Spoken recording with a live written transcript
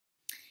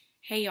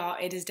Hey y'all,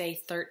 it is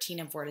day 13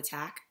 of Word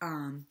Attack.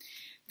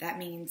 That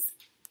means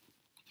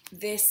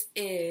this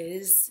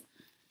is,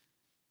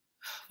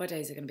 what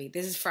day is it going to be?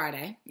 This is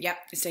Friday. Yep,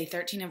 it's day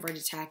 13 of Word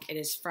Attack. It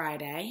is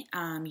Friday.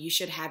 You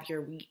should have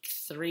your week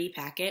 3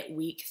 packet,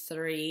 week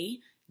 3,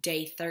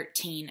 day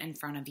 13 in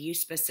front of you,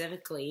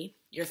 specifically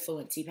your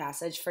fluency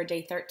passage for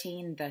day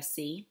 13, the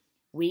C.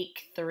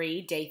 Week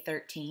 3, day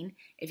 13.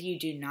 If you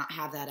do not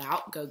have that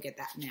out, go get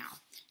that now.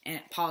 And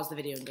pause the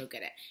video and go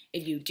get it.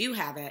 If you do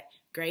have it,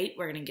 great,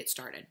 we're going to get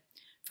started.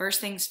 First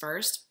things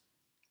first,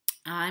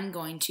 I'm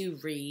going to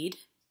read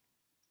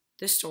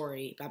the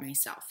story by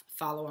myself.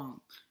 Follow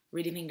along.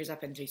 Reading fingers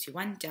up in 3, 2,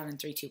 1, down in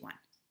 3, 2, 1.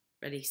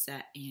 Ready,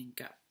 set, and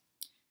go.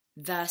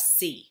 The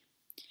sea.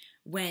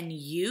 When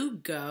you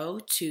go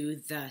to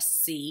the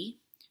sea,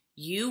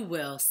 you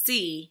will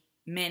see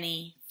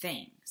many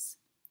things.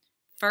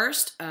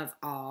 First of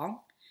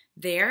all,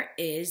 there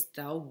is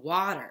the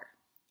water,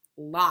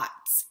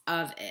 lots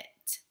of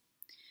it.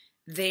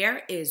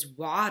 There is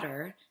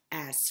water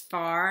as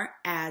far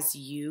as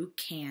you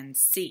can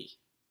see.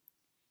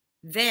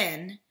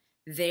 Then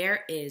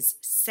there is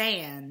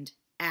sand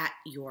at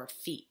your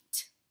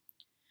feet.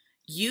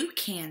 You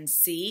can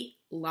see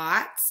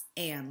lots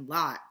and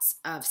lots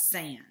of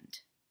sand.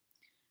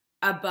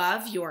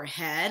 Above your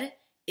head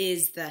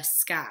is the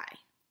sky.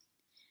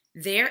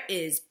 There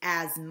is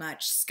as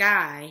much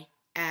sky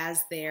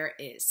as there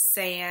is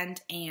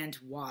sand and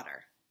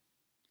water.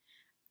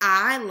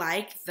 I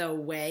like the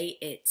way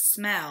it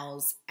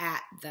smells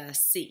at the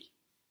sea.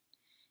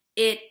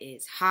 It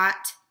is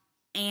hot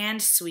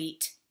and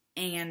sweet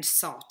and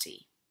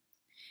salty.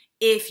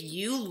 If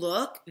you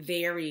look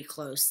very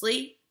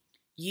closely,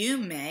 you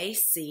may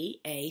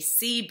see a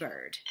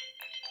seabird.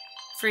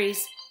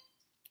 Freeze.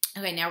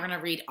 Okay, now we're going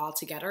to read all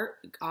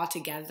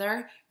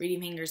together.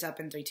 Reading fingers up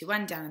in 3, 2,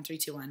 1, down in 3,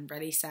 2, 1.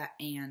 Ready, set,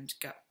 and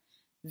go.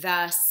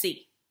 The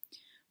sea.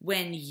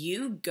 When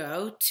you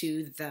go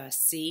to the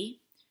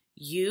sea,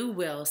 you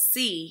will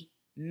see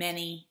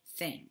many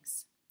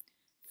things.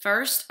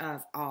 First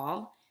of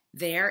all,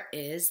 there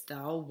is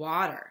the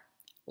water,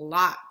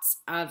 lots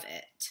of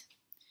it.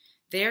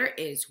 There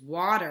is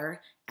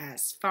water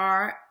as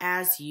far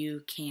as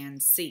you can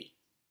see.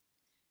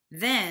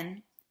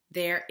 Then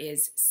there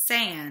is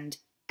sand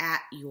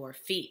at your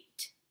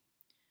feet.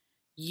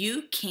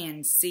 You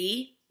can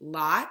see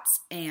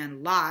lots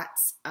and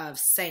lots of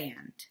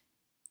sand.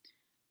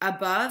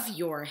 Above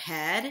your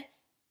head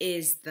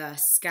is the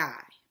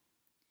sky.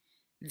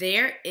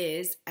 There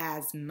is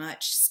as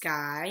much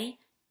sky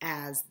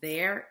as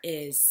there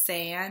is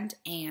sand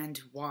and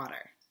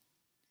water.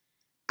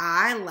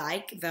 I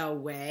like the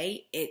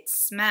way it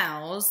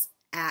smells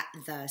at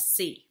the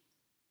sea.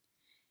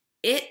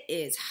 It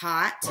is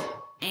hot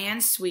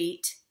and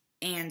sweet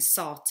and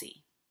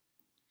salty.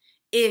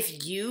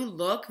 If you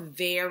look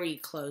very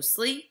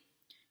closely,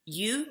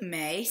 you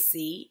may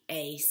see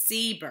a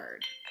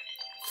seabird.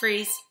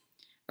 Freeze.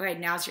 Okay,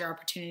 now's your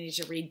opportunity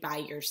to read by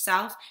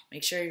yourself.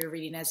 Make sure you're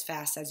reading as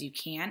fast as you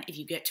can. If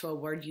you get to a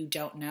word you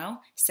don't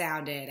know,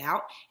 sound it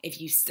out. If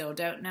you still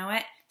don't know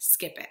it,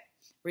 skip it.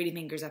 Reading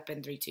fingers up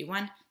in 3, 2,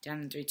 1,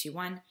 down in 3, 2,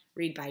 1.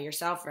 Read by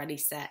yourself. Ready,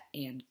 set,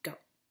 and go.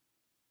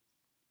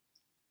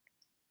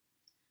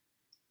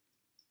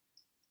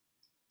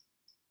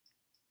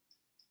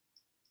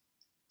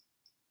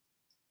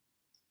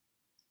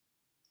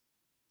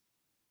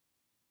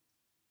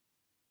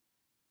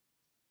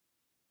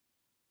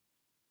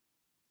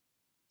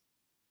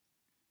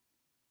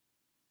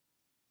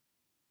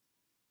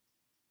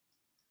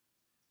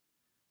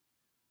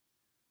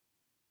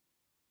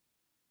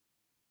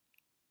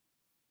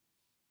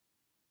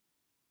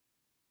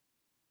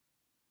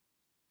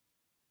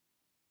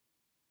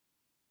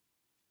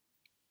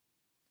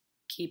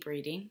 Keep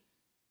reading.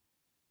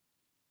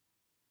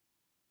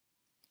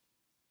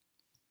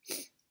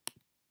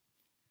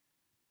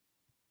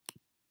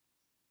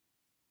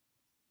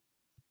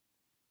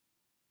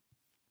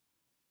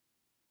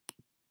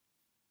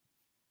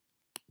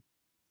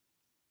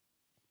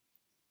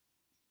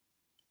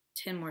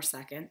 Ten more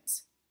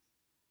seconds.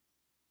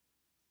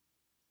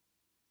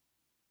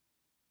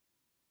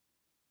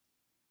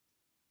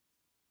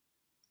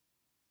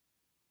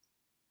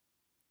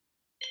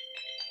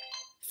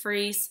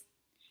 Freeze.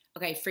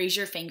 Okay, freeze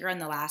your finger on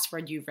the last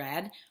word you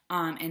read,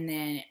 and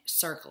then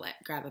circle it.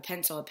 Grab a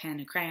pencil, a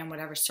pen, a crayon,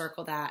 whatever,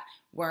 circle that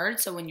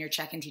word so when your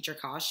check and teacher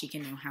calls, she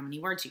can know how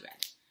many words you read.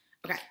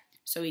 Okay,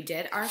 so we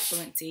did our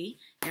fluency.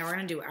 Now we're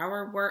going to do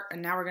our work,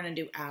 and now we're going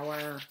to do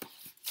our,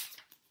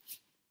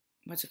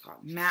 what's it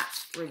called? Map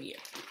review.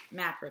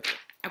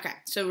 Okay,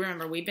 so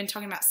remember, we've been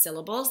talking about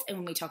syllables, and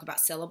when we talk about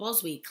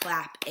syllables, we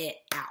clap it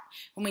out.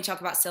 When we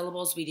talk about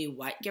syllables, we do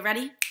what? Get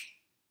ready?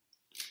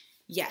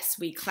 Yes,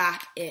 we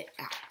clap it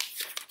out.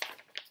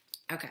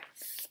 Okay.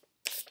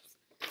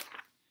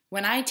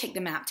 When I take the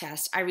map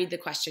test, I read the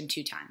question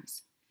 2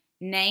 times.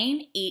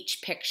 Name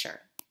each picture.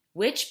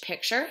 Which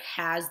picture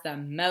has the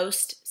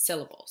most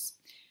syllables?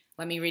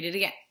 Let me read it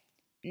again.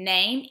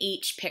 Name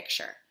each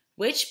picture.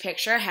 Which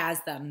picture has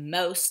the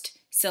most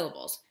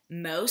syllables?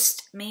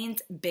 Most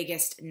means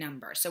biggest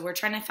number. So we're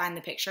trying to find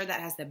the picture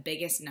that has the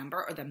biggest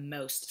number or the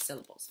most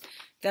syllables.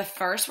 The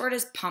first word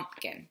is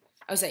pumpkin.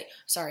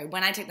 Sorry,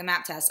 when I take the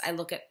map test, I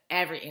look at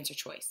every answer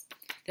choice.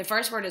 The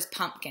first word is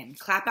pumpkin.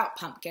 Clap out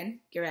pumpkin.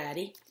 You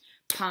ready?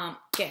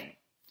 Pumpkin.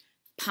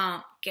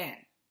 Pumpkin.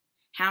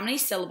 How many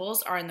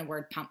syllables are in the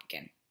word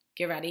pumpkin?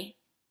 Get ready?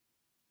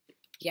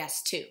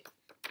 Yes, 2.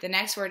 The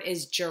next word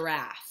is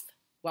giraffe.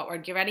 What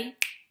word? Get ready?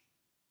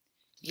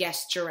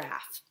 Yes,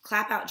 giraffe.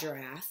 Clap out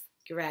giraffe.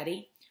 Get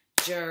ready?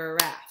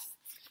 Giraffe.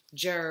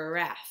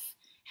 Giraffe.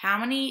 How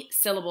many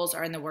syllables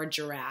are in the word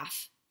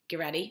giraffe? Get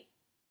ready?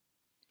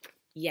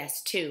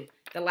 Yes, 2.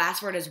 The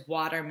last word is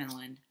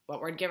watermelon. What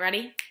word? Get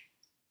ready?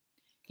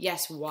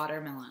 Yes,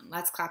 watermelon.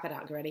 Let's clap it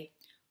out. Get ready?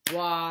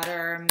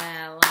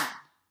 Watermelon.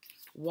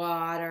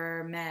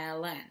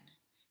 Watermelon.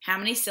 How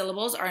many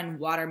syllables are in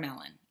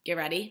watermelon? Get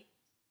ready?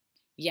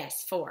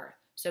 Yes, 4.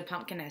 So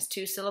pumpkin has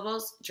 2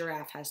 syllables,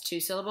 giraffe has 2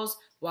 syllables,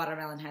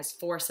 watermelon has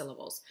 4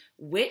 syllables.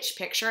 Which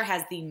picture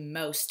has the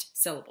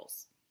most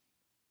syllables?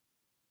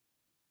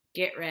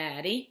 Get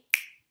ready.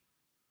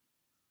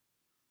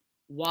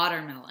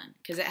 Watermelon,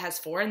 because it has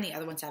 4 and the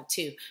other ones have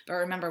 2. But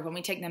remember, when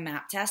we take the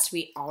map test,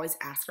 we always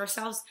ask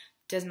ourselves,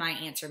 does my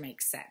answer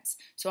make sense?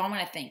 So I'm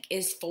going to think,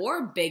 is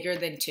 4 bigger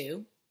than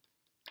 2?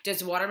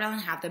 Does watermelon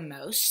have the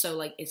most? So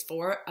like, is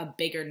 4 a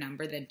bigger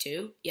number than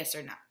 2? Yes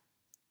or no?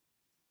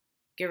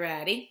 Get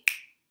ready.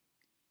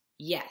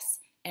 Yes.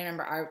 And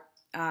remember,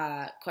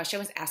 our question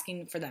was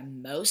asking for the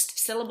most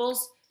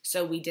syllables,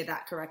 so we did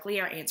that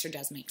correctly. Our answer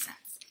does make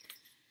sense.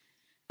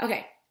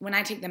 Okay, when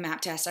I take the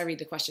map test, I read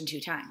the question 2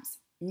 times.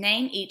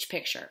 Name each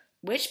picture.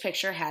 Which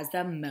picture has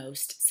the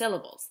most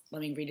syllables?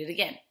 Let me read it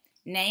again.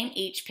 Name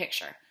each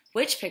picture.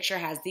 Which picture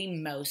has the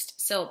most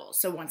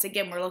syllables? So once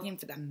again, we're looking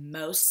for the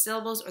most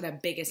syllables or the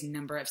biggest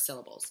number of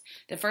syllables.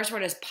 The first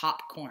word is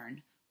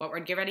popcorn. What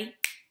word? Get ready?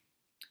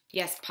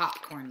 Yes,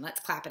 popcorn. Let's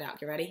clap it out.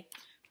 Get ready?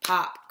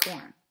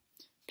 Popcorn.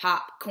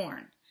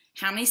 Popcorn.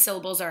 How many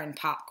syllables are in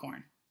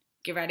popcorn?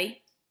 Get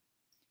ready?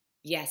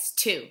 Yes,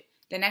 2.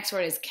 The next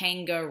word is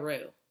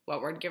kangaroo.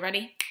 What word? Get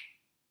ready?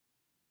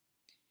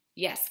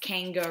 Yes,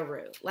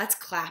 kangaroo. Let's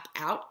clap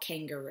out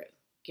kangaroo.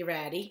 Get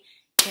ready?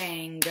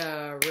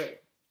 Kangaroo.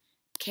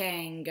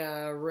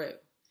 Kangaroo.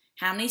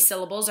 How many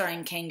syllables are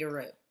in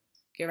kangaroo?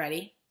 Get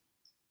ready?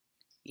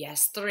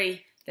 Yes,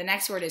 3. The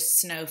next word is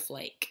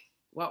snowflake.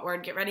 What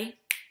word? Get ready?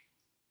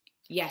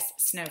 Yes,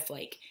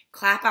 snowflake.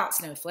 Clap out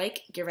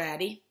snowflake. Get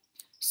ready?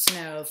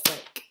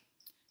 Snowflake.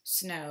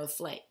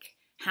 Snowflake.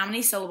 How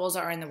many syllables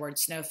are in the word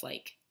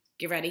snowflake?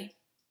 Get ready?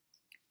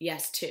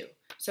 Yes, 2.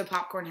 So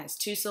popcorn has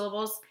 2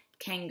 syllables.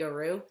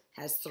 Kangaroo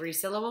has 3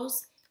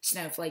 syllables.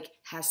 Snowflake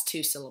has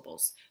 2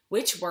 syllables.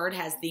 Which word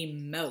has the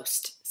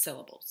most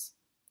syllables?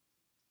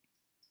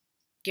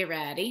 Get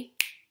ready.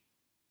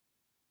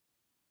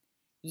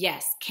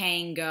 Yes,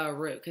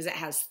 kangaroo, because it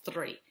has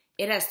 3.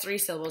 It has 3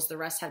 syllables. The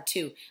rest have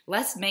 2.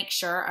 Let's make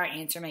sure our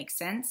answer makes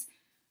sense.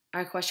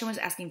 Our question was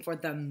asking for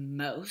the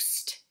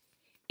most.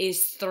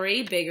 Is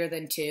 3 bigger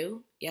than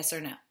 2? Yes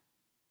or no?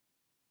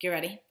 Get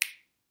ready.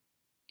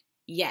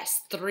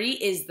 Yes, 3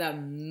 is the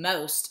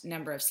most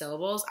number of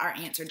syllables. Our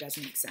answer does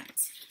make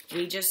sense.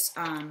 We just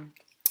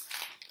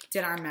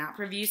did our map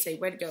review. Say,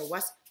 way to go,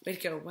 Wes. Way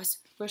to go, Wes.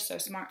 We're so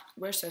smart.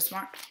 We're so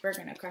smart. We're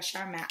going to crush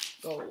our map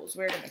goals.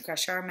 We're going to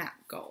crush our map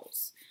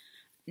goals.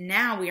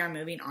 Now we are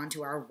moving on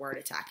to our word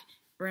attack.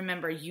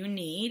 Remember, you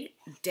need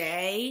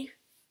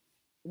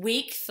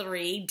week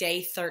 3,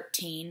 day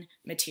 13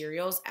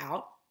 materials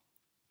out.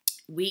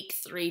 Week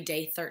 3,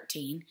 day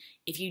 13.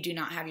 If you do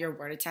not have your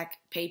word attack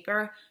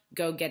paper,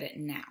 go get it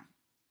now.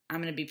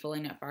 I'm going to be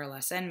pulling up our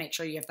lesson. Make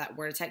sure you have that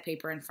word attack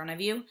paper in front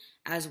of you,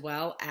 as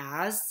well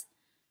as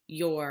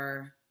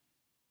a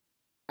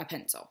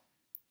pencil.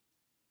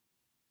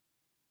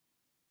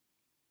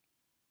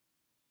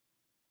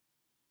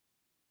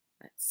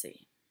 Let's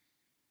see.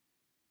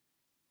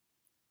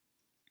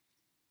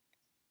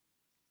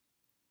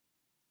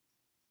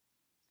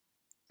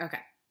 Okay,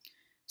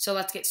 so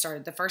let's get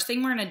started. The first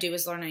thing we're going to do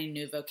is learn a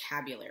new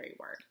vocabulary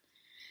word.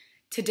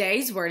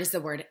 Today's word is the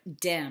word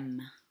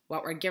dim.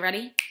 What word? Get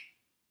ready?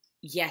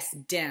 Yes,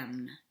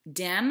 dim.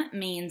 Dim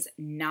means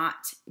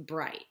not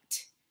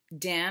bright.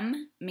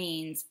 Dim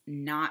means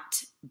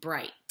not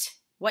bright.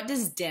 What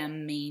does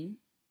dim mean?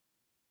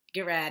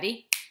 Get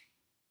ready.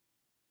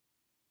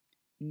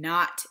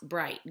 Not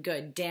bright.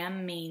 Good.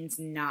 Dim means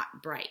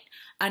not bright.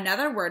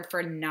 Another word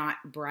for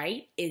not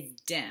bright is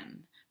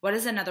dim. What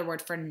is another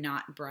word for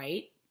not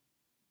bright?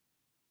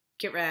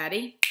 Get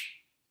ready.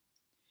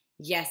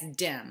 Yes,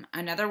 dim.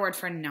 Another word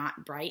for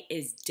not bright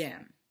is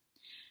dim.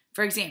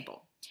 For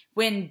example,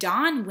 when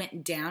Dawn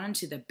went down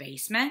into the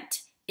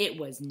basement, it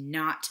was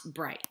not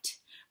bright.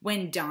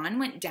 When Dawn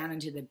went down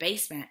into the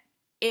basement,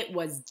 it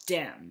was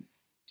dim.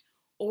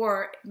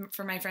 Or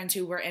for my friends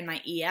who were in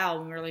my EL,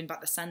 when we were learning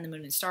about the sun, the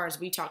moon, and stars,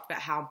 we talked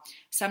about how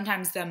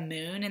sometimes the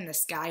moon in the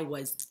sky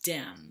was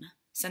dim.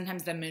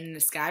 Sometimes the moon in the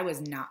sky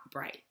was not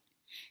bright.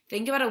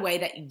 Think about a way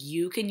that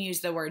you can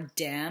use the word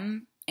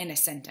dim in a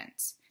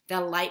sentence.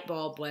 The light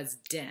bulb was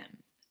dim.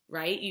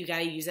 right? You got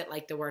to use it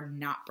like the word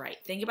not bright.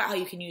 Think about how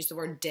you can use the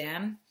word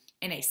dim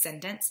in a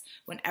sentence.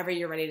 Whenever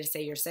you're ready to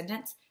say your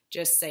sentence,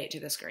 just say it to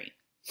the screen.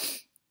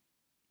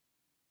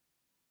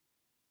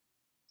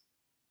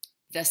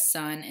 The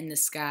sun in the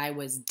sky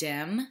was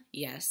dim.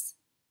 Yes.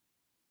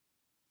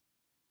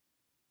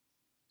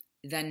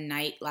 The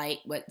night light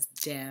was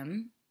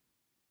dim.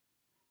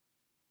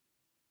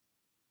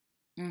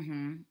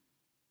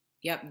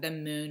 Yep, the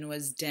moon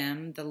was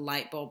dim. The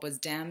light bulb was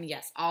dim.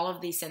 Yes, all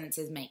of these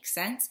sentences make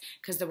sense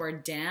because the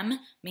word dim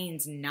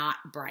means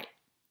not bright.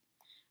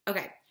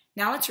 Okay,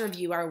 now let's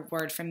review our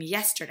word from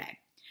yesterday.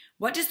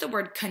 What does the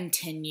word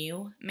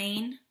continue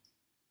mean?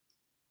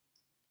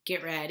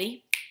 Get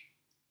ready.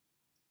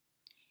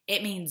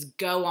 It means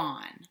go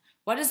on.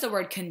 What does the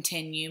word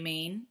continue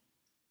mean?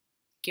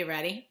 Get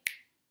ready.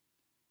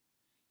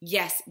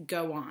 Yes,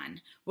 go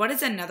on. What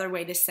is another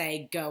way to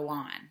say go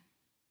on?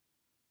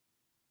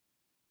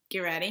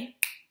 Get ready?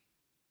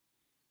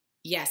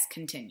 Yes,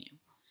 continue.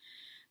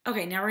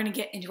 Okay, now we're going to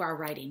get into our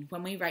writing.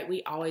 When we write,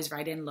 we always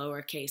write in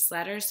lowercase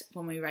letters.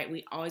 When we write,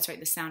 we always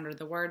write the sound of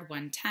the word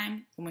one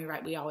time. When we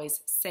write, we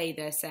always say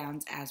the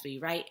sounds as we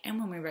write. And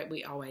when we write,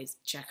 we always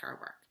check our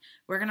work.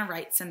 We're going to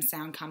write some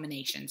sound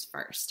combinations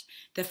first.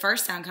 The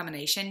first sound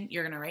combination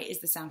you're going to write is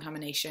the sound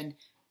combination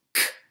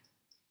k.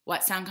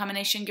 What sound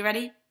combination? Get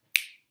ready?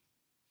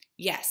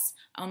 Yes.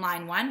 On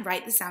line 1,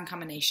 write the sound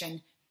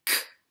combination k.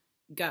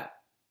 Go.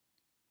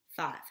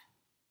 5,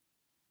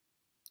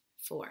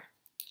 4,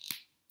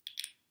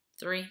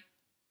 3,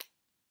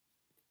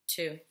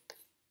 2,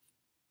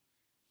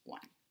 1.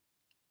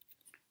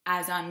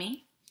 Eyes on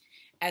me.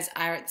 As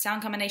I write the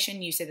sound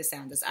combination, you say the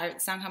sound. As I write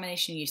the sound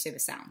combination, you say the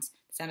sounds.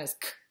 The sound is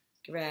k.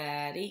 Get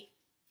ready?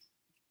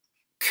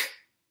 K.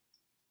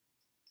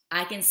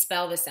 I can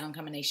spell the sound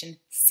combination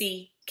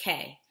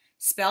C-K.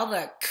 Spell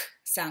the k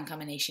sound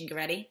combination. Get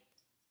ready?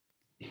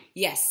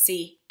 Yes,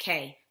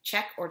 C-K.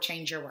 Check or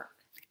change your work.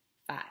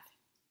 5,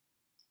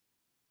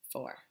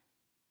 4,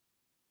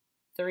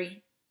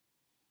 3,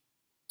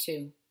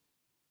 2,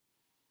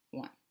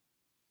 1.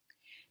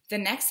 The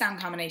next sound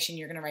combination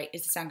you're going to write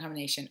is the sound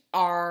combination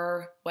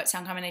R. What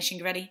sound combination?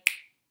 Get ready?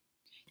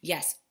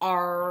 Yes,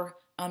 R.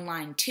 On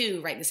line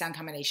 2, write the sound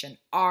combination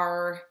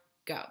R.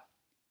 Go.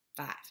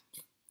 5,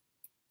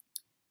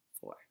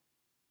 4,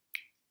 3,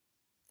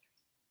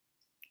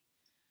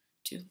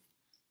 2,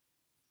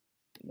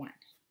 1.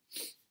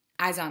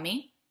 Eyes on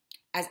me.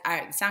 As I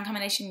write the sound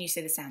combination, you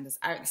say the sound. As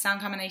I write the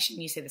sound combination,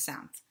 you say the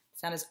sounds. The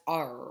sound is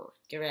R.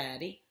 Get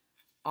ready?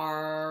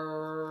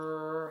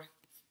 R.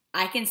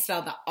 I can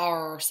spell the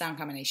R sound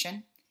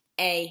combination.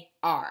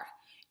 A-R.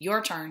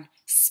 Your turn.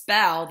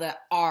 Spell the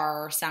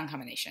R sound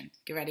combination.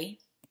 Get ready?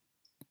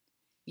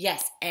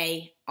 Yes,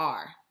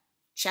 A-R.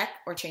 Check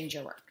or change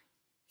your work.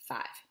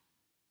 5,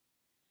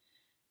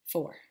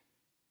 4,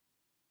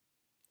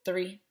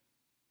 3,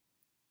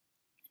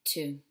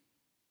 2,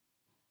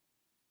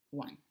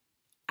 1.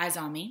 Eyes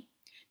on me.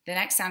 The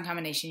next sound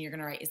combination you're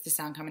going to write is the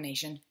sound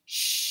combination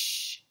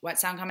shh. What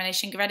sound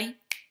combination? Get ready?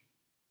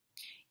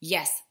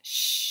 Yes,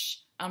 shh.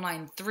 On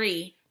line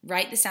 3,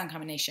 write the sound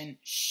combination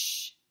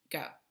shh.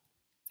 Go.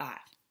 5,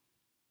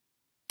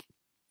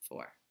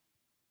 4,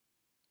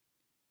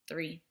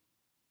 3,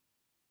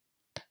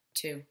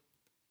 2,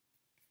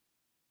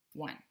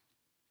 1.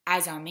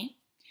 Eyes on me.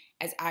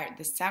 As I write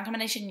the sound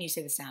combination, you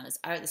say the sound. As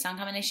I write the sound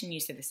combination, you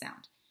say the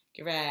sound.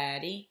 Get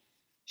ready?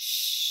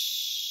 Shh.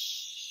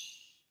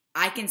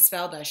 I can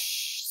spell the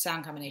sh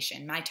sound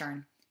combination. My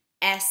turn.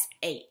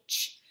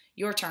 S-H.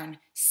 Your turn.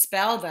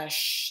 Spell the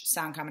sh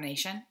sound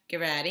combination. Get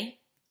ready?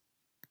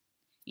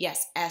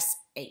 Yes,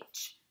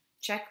 S-H.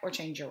 Check or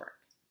change your work.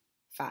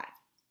 5,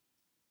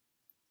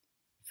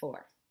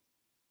 4,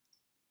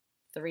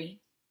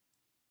 3,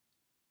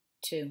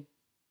 2,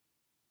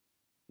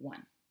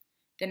 1.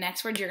 The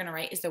next word you're going to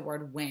write is the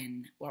word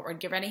when. What word?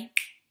 Get ready?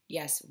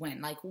 Yes,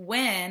 when. Like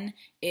when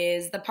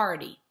is the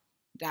party.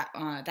 That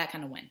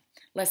kind of when.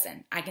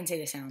 Listen, I can say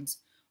the sounds.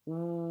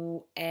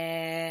 Woo,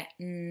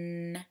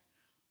 n.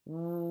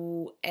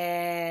 Woo,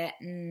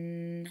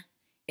 n.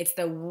 It's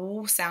the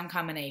woo sound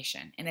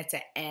combination, and it's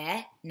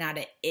a not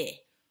a I.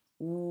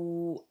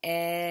 Woo,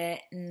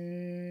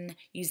 n.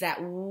 Use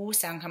that woo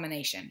sound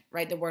combination.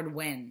 Write the word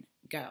when.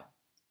 Go.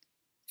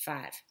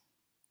 5,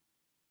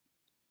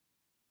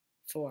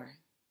 4,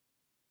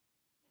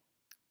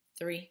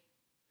 3,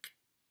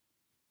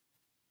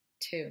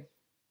 2,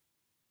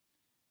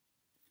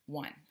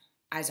 1.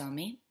 Eyes on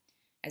me.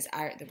 As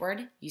I write the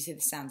word, you say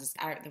the sounds. As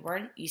I write the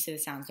word, you say the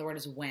sounds. The word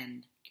is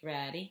when. Get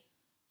ready?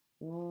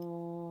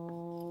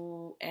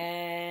 Woo,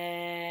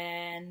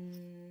 and.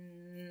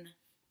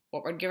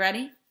 What word? Get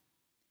ready?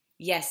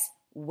 Yes,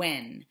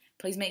 when.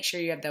 Please make sure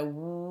you have the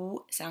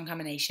woo sound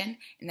combination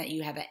and that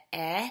you have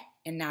an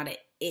and not an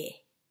I.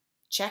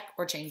 Check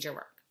or change your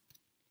work.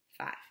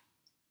 5,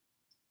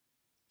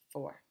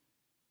 4,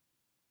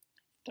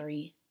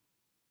 3,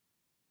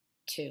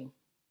 2,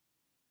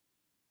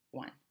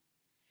 1.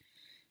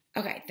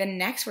 Okay, the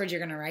next word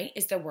you're going to write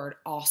is the word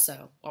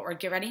also. What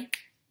word? Get ready?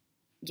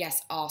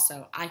 Yes,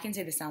 also. I can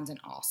say the sounds in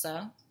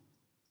also.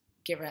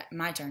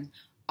 My turn.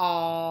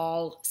 Also.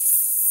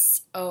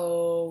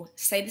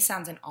 Say the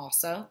sounds in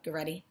also. Get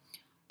ready.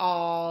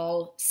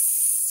 Also.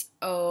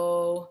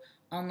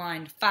 On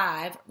line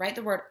 5, write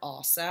the word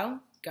also.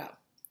 Go.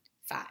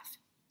 5,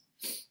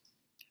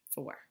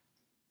 4,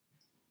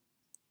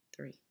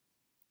 3,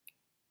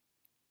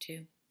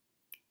 2,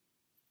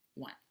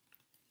 1.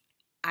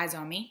 Eyes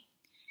on me.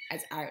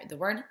 As I write the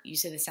word, you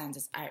say the sounds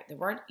as I write the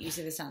word. You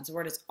say the sounds. The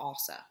word is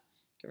also.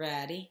 Get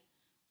ready.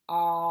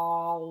 Also.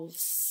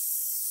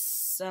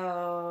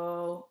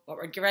 What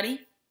word? Get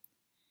ready?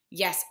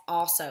 Yes,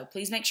 also.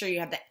 Please make sure you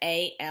have the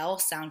A-L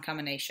sound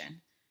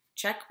combination.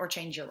 Check or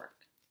change your work.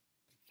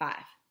 5,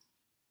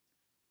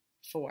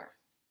 4,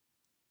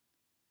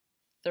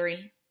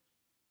 3,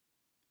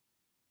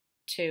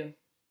 2,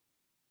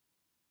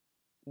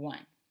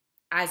 1.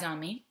 Eyes on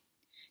me.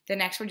 The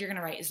next word you're going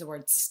to write is the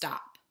word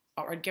stop.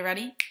 What word? Get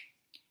ready?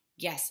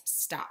 Yes,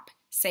 stop.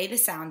 Say the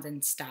sounds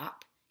and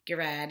stop. Get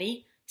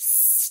ready.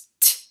 Stop.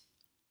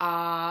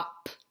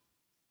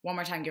 One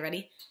more time. Get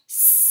ready.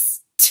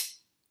 Stop.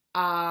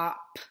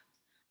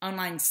 On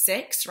line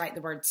 6, write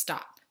the word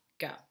stop.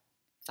 Go.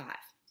 5,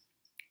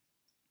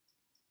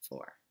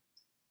 4,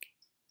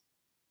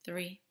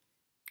 3,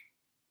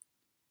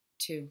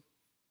 2,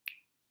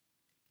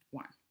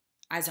 1.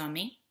 Eyes on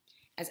me.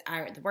 As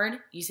I write the word,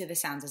 you say the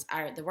sounds. As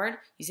I write the word,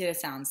 you say the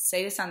sounds.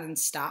 Say the sounds and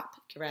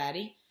stop. Get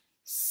ready.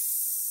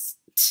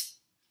 Stop.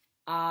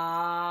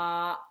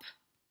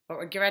 What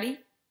word? Get ready?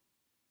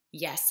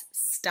 Yes,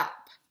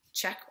 stop.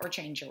 Check or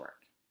change your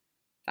work.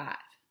 5,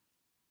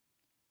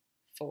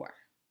 4,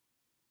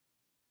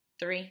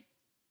 3,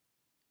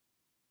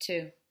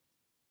 2,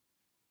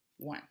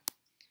 1.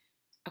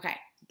 Okay,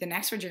 the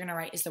next word you're going to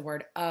write is the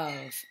word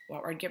of.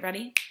 What word? Get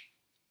ready?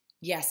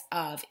 Yes,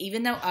 of.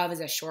 Even though of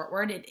is a short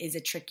word, it is a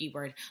tricky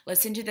word.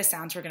 Listen to the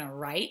sounds we're going to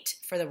write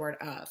for the word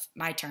of.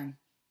 My turn.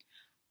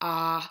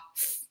 Ah,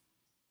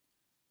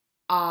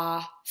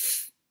 ah.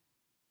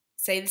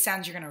 Say the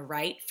sounds you're going to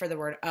write for the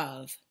word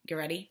of. Get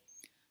ready?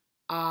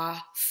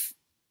 Ah.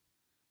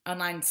 On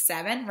line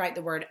 7, write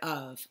the word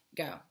of.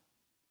 Go.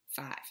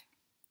 5,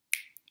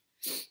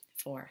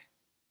 4,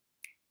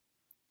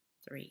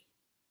 3,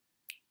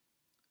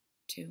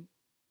 2,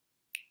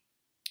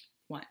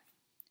 1.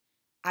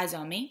 Eyes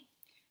on me.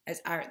 As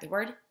I write the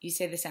word, you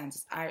say the sounds.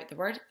 As I write the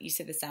word, you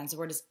say the sounds. The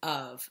word is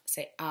of.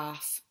 Say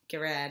off. Get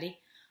ready.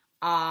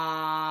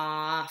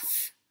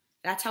 Off.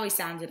 That's how we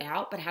sound it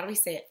out, but how do we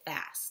say it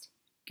fast?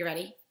 Get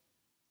ready.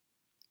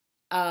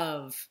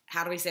 Of.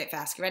 How do we say it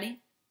fast? Get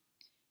ready?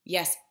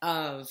 Yes,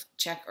 of.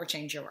 Check or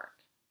change your work.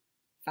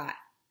 5,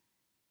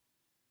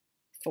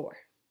 4,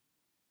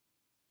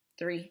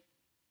 3,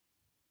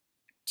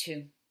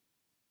 2,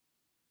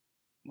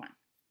 1.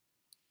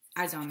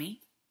 Eyes on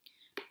me.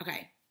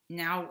 Okay,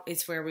 now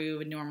it's where we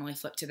would normally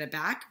flip to the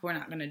back. We're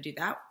not going to do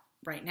that.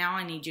 Right now,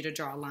 I need you to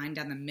draw a line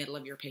down the middle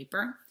of your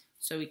paper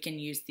so we can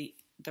use the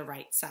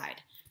right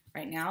side.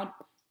 Right now,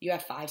 you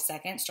have 5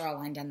 seconds. Draw a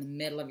line down the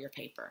middle of your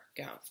paper.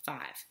 Go.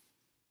 5,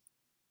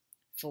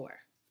 4,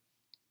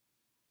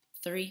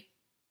 3,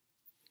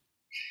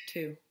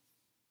 2,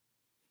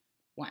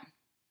 1.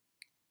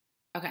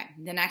 Okay,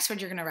 the next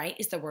word you're going to write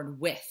is the word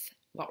with.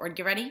 What word?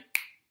 Get ready?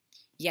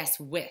 Yes,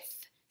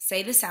 with.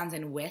 Say the sounds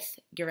in with.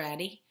 Get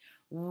ready?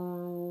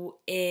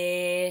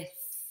 With.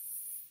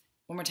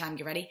 One more time.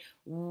 Get ready?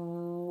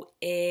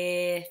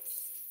 With.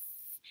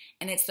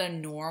 And it's the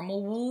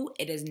normal woo.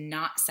 It is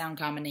not sound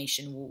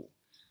combination woo.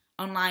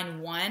 On line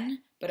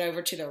 1, but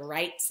over to the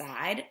right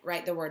side,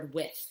 write the word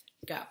with.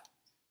 Go.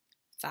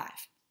 5,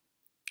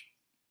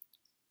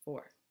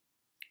 4,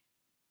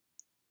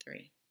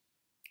 3,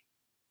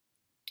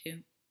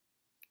 2,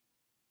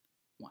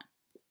 1.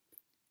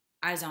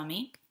 Eyes on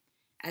me.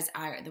 As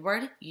I write the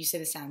word, you say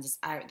the sounds. As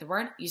I write the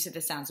word, you say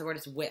the sounds. The word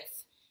is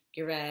with.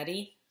 Get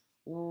ready?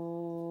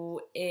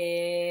 With.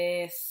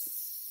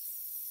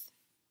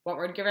 What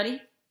word? Get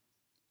ready?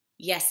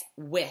 Yes,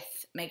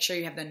 with. Make sure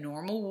you have the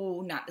normal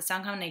woo, not the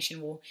sound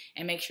combination woo,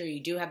 and make sure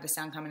you do have the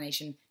sound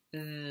combination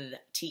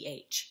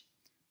th.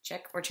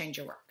 Check or change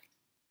your work.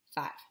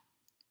 5,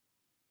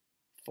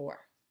 4,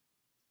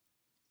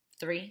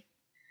 3,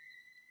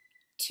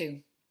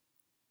 2,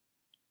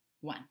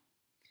 1.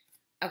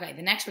 Okay,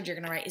 the next word you're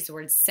going to write is the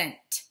word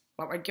scent.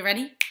 What word? Get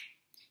ready?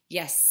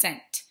 Yes,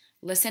 scent.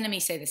 Listen to me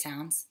say the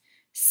sounds.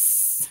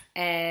 Scent.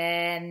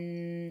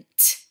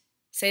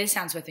 Say the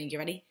sounds with me. Get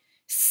ready?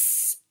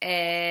 Scent.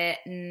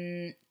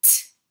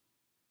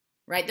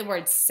 Write the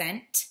word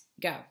scent.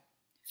 Go.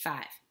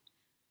 5,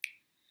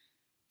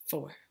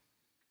 4,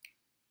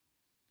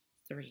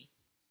 3,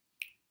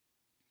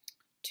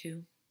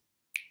 2,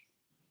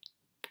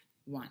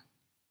 1.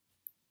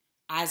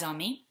 Eyes on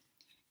me.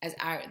 As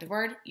I write the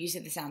word, you say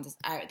the sounds. As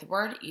I write the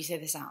word, you say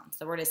the sounds.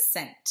 The word is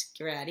scent.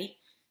 Get ready?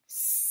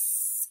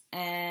 Scent.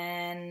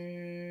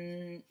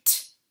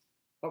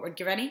 What word?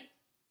 Get ready?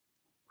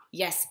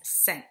 Yes,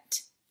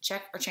 scent.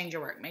 Check or change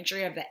your work. Make sure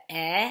you have the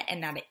eh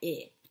and not an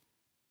I.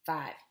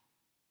 5,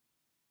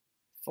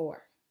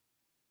 4,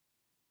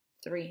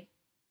 3,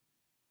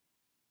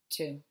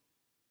 2,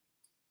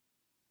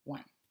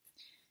 1.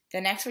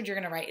 The next word you're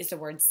going to write is the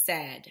word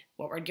said.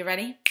 What word? Get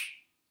ready?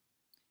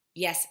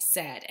 Yes,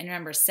 said. And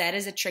remember, said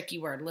is a tricky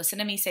word. Listen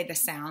to me say the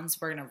sounds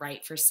we're going to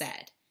write for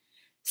said.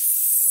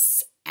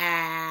 S, a,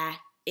 I,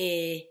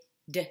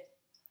 d.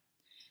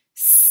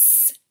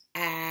 S,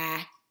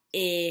 a,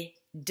 I,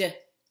 d.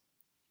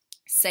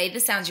 Say the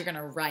sounds you're going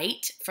to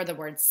write for the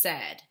word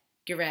said.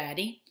 Get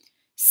ready?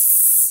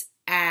 S,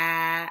 a,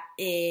 I,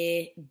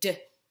 d.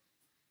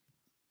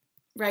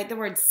 Write the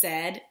word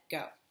said.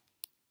 Go.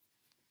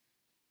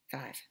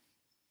 5,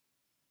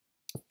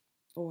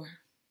 4,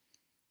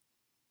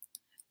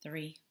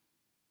 3,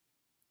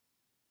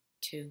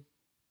 2,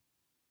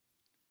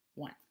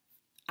 1.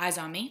 Eyes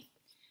on me.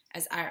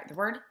 As I write the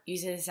word, you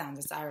say the sounds.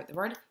 As I write the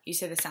word, you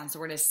say the sounds. The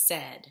word is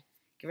said.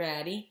 Get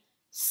ready?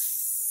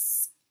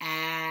 S, a,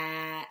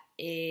 I,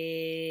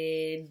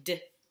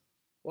 d.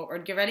 What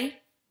word? Get ready?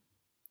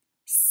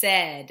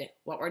 Said.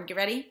 What word? Get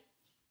ready?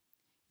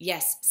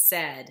 Yes,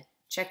 said.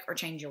 Check or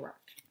change your work.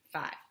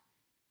 5,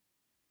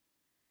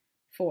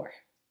 4,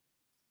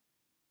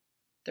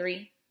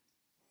 3,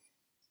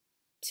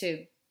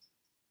 2,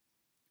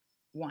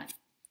 1.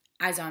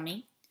 Eyes on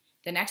me.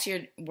 The next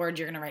word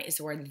you're going to write is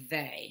the word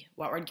they.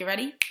 What word? Get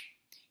ready?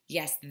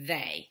 Yes,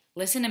 they.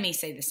 Listen to me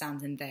say the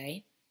sounds in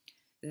they.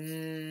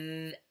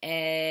 Th,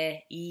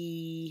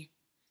 e,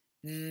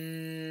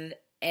 th,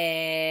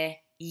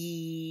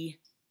 e,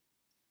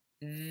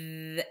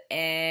 th,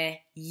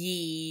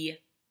 ye.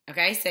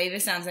 Okay, say the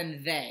sounds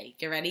in they.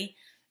 Get ready?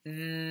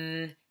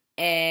 Th,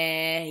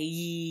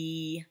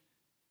 ye.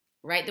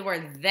 Write the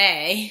word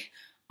they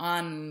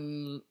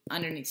on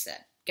underneath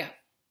it. Go.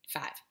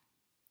 5,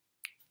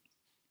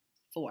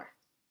 4,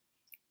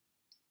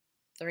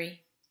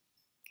 3,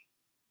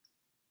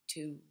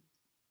 2,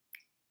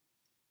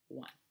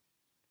 1.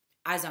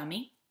 Eyes on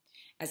me.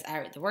 As I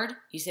write the word,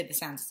 you say the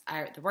sounds. As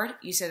I write the word,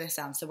 you say the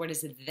sounds. The word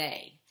is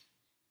they.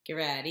 Get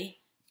ready.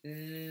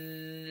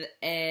 They.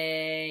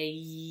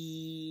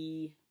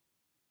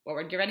 What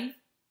word? Get ready?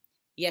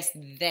 Yes,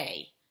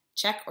 they.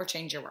 Check or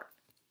change your word.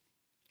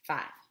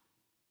 5,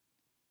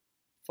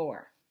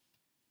 4,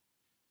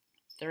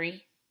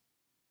 3,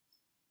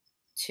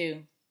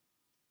 2,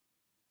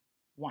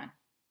 1.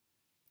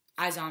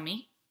 Eyes on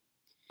me.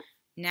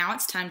 Now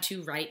it's time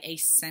to write a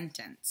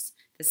sentence.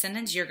 The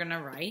sentence you're going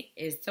to write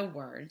is the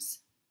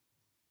words,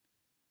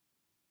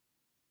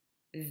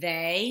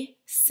 they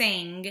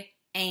sing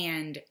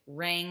and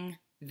ring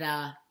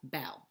the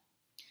bell.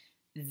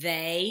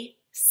 They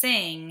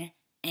sing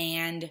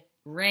and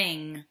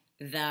ring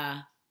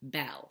the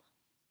bell.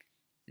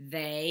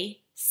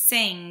 They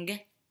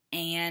sing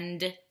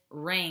and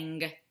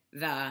ring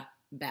the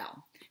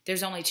bell.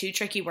 There's only 2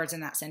 tricky words in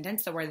that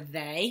sentence, the word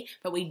they,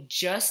 but we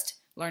just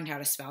learned how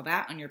to spell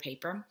that on your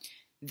paper.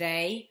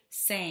 They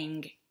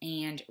sing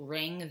and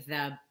ring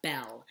the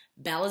bell.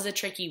 Bell is a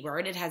tricky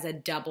word. It has a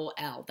double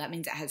L. That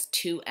means it has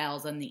 2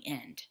 L's on the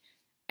end.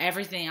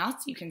 Everything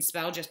else you can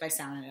spell just by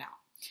sounding it out.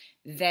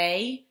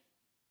 They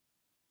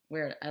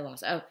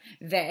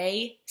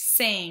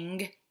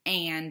sing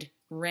and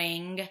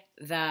ring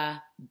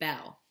the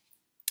bell.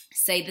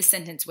 Say the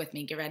sentence with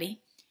me. Get ready?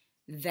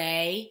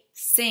 They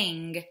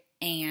sing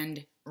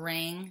and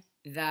ring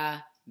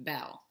the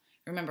bell.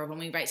 Remember, when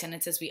we write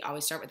sentences, we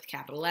always start with a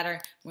capital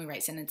letter. When we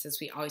write sentences,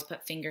 we always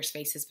put finger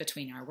spaces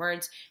between our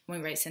words. When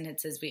we write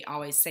sentences, we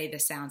always say the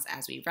sounds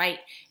as we write.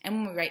 And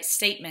when we write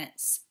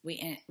statements,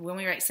 when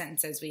we write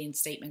sentences, we end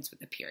statements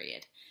with a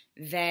period.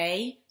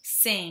 They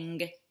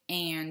sing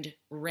and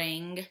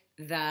ring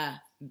the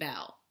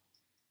bell.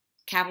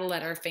 Capital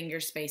letter, finger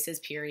spaces,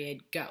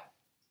 period, go.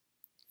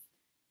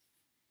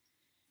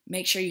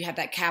 Make sure you have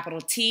that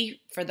capital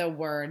T for the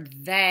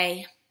word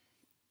they.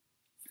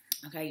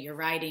 Okay, you're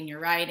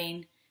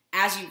writing.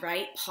 As you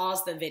write,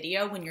 pause the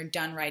video. When you're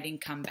done writing,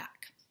 come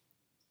back.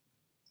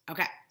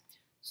 Okay,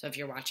 so if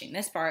you're watching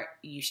this part,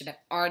 you should have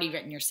already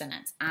written your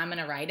sentence. I'm going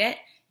to write it.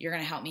 You're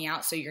going to help me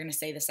out, so you're going to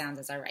say the sounds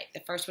as I write.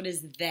 The first one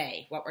is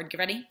they. What word? Get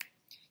ready?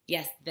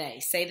 Yes, they.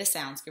 Say the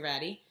sounds. Get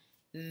ready?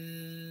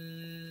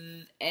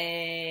 They.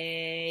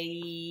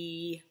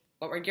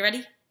 What word? Get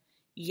ready?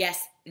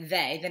 Yes,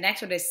 they. The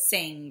next one is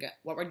sing.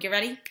 What word? Get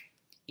ready?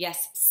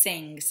 Yes,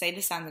 sing. Say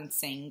the sounds and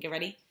sing. Get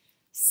ready?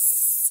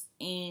 Sing.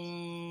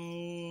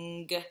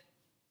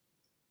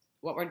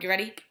 What word? Get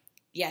ready?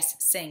 Yes,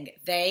 sing.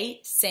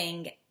 They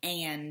sing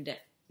and.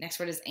 Next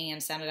word is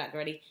and. Sound it out. Get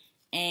ready?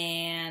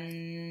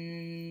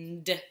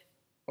 And.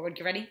 What word?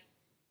 Get ready?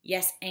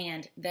 Yes,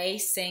 and. They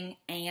sing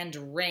and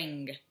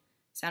ring.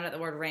 Sound out the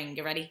word ring.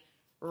 Get ready?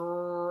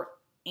 Ring.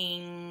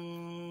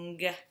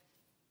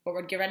 What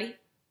word? Get ready?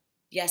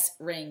 Yes,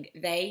 ring.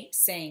 They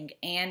sing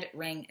and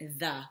ring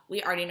the.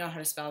 We already know how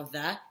to spell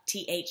the.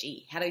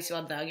 T-H-E. How do you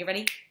spell the? Get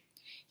ready?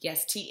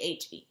 Yes,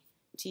 T-H-E.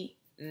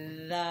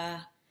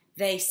 The.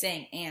 They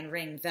sing and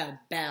ring the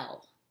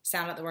bell.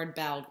 Sound out the word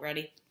bell.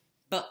 Ready?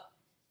 B-L-O.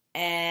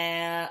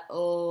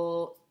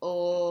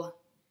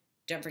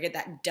 Don't forget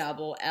that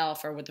double L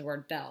for with the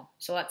word bell.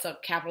 So let's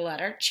look. Capital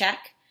letter,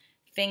 check.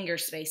 Finger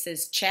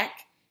spaces, check.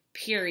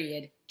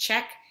 Period,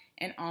 check.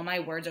 and all my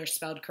words are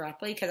spelled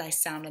correctly because I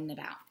sounded them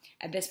out.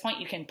 At this point,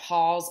 you can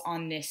pause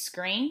on this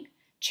screen,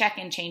 check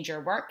and change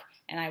your work,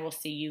 and I will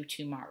see you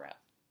tomorrow.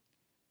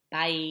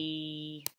 Bye.